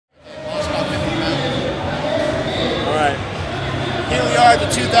are at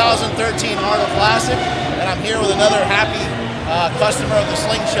the 2013 Arnold Classic, and I'm here with another happy customer of the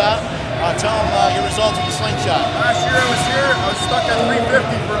Sling Shot. Tell them your results with the Sling Shot. Last year I was here, I was stuck at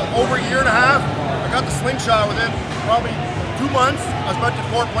 350 for over a year and a half. I got the Sling Shot within probably 2 months. I was about to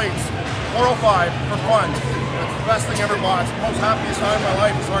 4 plates, 405 for fun. It's the best thing ever bought. It's the most happiest time of my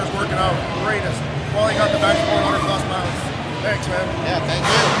life as far as working out. Greatest. Finally got the bench 400 plus pounds. Thanks, man. Yeah, thank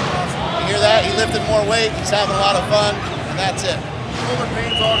you. You hear that? He lifted more weight, he's having a lot of fun, and that's it. Shoulder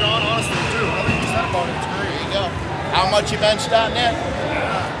pain's all gone, honestly, too. Nothing you said about it. It's great. There you go. How much you benched on net?